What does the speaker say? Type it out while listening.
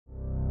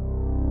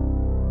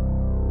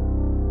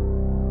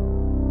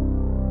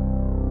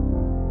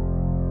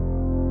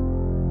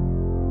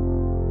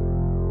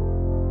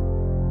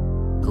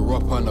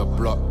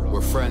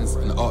we're friends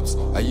and ops.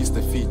 I used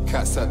to feed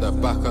cats at the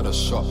back of the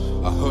shop.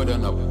 A hood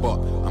and a bot,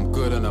 I'm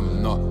good and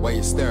I'm not. Why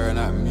you staring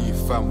at me,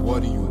 fam,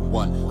 what do you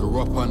want? Grew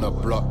up on the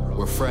block,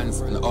 we're friends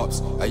and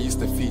ops. I used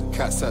to feed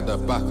cats at the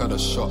back of the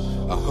shop.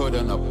 A hood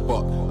and a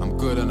bot, I'm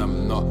good and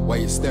I'm not. Why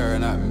you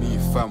staring at me,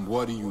 fam,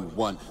 what do you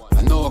want?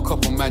 I know a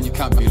couple man you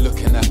can't be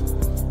looking at,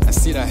 and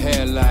see that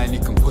hairline, you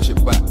can push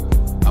it back.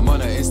 I'm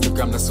on her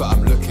Instagram, that's what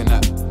I'm looking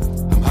at.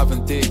 I'm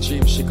having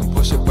daydreams, she can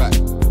push it back.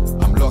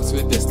 I'm locked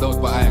with this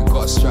load, but I ain't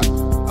got a strap.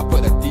 I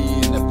put the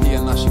D in the P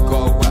and now she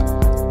got a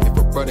whack. If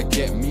a brother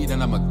get me,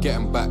 then I'ma get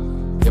him back.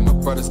 Yeah, my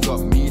brother's got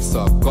me, so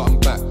I've got him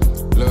back.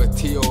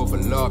 Loyalty over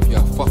love,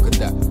 yeah, fuck with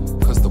that.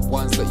 Cause the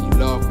ones that you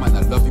love, man,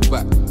 I love you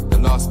back. The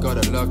last girl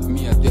that loved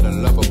me, I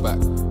didn't love her back.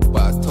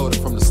 But I told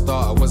her from the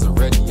start I wasn't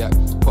ready yet.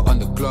 Put on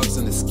the gloves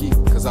and the ski,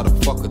 cause I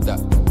don't fuck with that.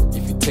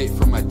 If you take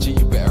from my G,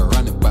 you better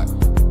run it back.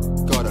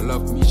 God, I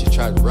love me, she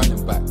tried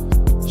running back.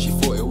 She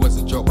thought it was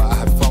a joke, but I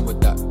had fun with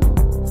that.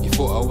 You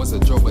thought I was a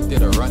joke, but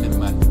did a running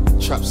man.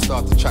 Trap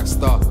star to track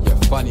star, yeah,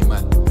 funny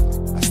man.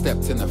 I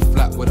stepped in the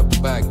flat with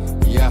a bag,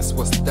 he asked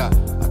what's that?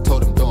 I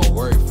told him don't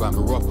worry fam,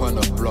 grew up on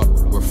the block,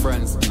 we're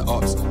friends and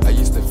ops. I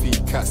used to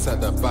feed cats at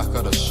the back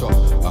of the shop.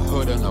 A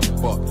hood and a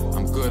bot,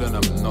 I'm good and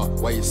I'm not.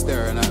 Why you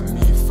staring at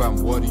me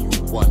fam, what do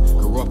you want?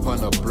 Grew up on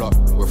the block,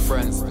 we're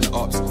friends and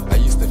ops. I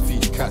used to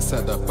feed cats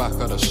at the back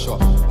of the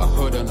shop. A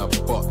hood and a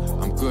bot,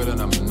 I'm good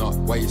and I'm not.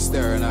 Why you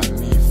staring at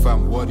me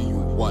fam, what do you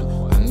want?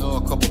 I know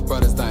a couple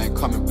brothers that ain't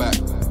coming back,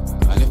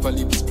 and if I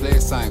leave this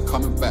place I ain't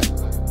coming back.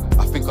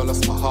 I think I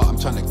lost my heart, I'm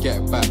trying to get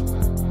it back.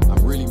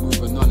 I'm really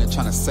moving on and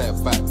trying to set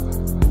it back.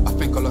 I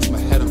think I lost my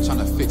head, I'm trying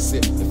to fix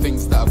it. The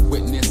things that I've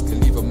witnessed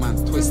can leave a man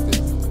twisted.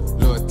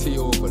 Loyalty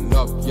over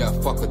love, yeah,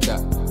 fuck with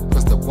that.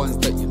 Cause the ones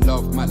that you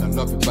love, man, I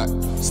love you back.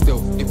 Still,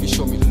 if you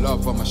show me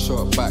love, I'ma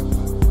show it back.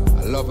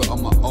 I love it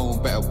on my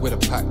own, better with a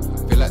pack.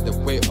 Feel like the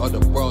weight of the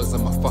world's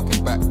on my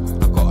fucking back.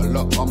 I got a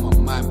lot on my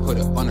mind, put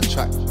it on a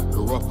track.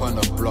 Grew up on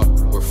the block,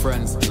 we're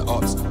friends and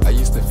ops. I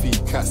used to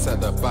feed cats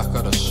at the back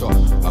of the shop.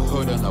 A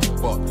hood and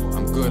a bot,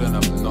 I'm good and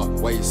I'm not.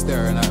 Why you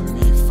staring at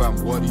me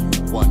fam, what do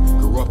you want?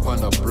 Grew up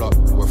on the block,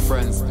 we're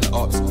friends and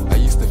ops. I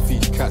used to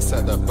feed cats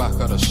at the back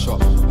of the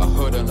shop. A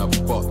hood and a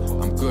bot,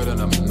 I'm good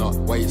and I'm not.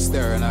 Why you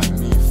staring at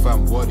me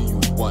fam, what do you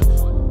want?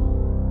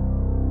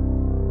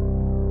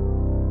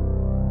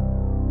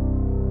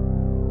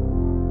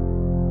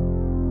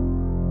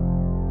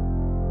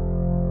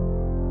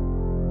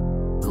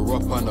 Grew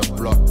up on the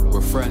block,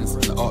 we're friends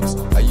and ops.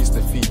 I used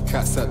to feed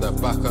cats at the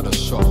back of the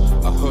shop.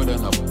 A hood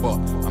and a bot,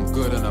 I'm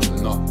good and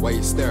I'm not. Why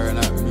you staring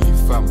at me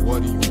fam,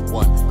 what do you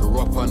want? Grew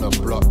up on the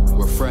block,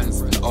 we're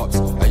friends and ops.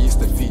 I used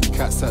to feed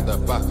cats at the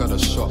back of the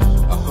shop.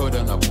 A hood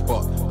and a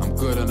bot, I'm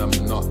good and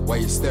I'm not. Why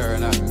you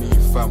staring at me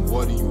fam,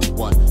 what do you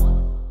want?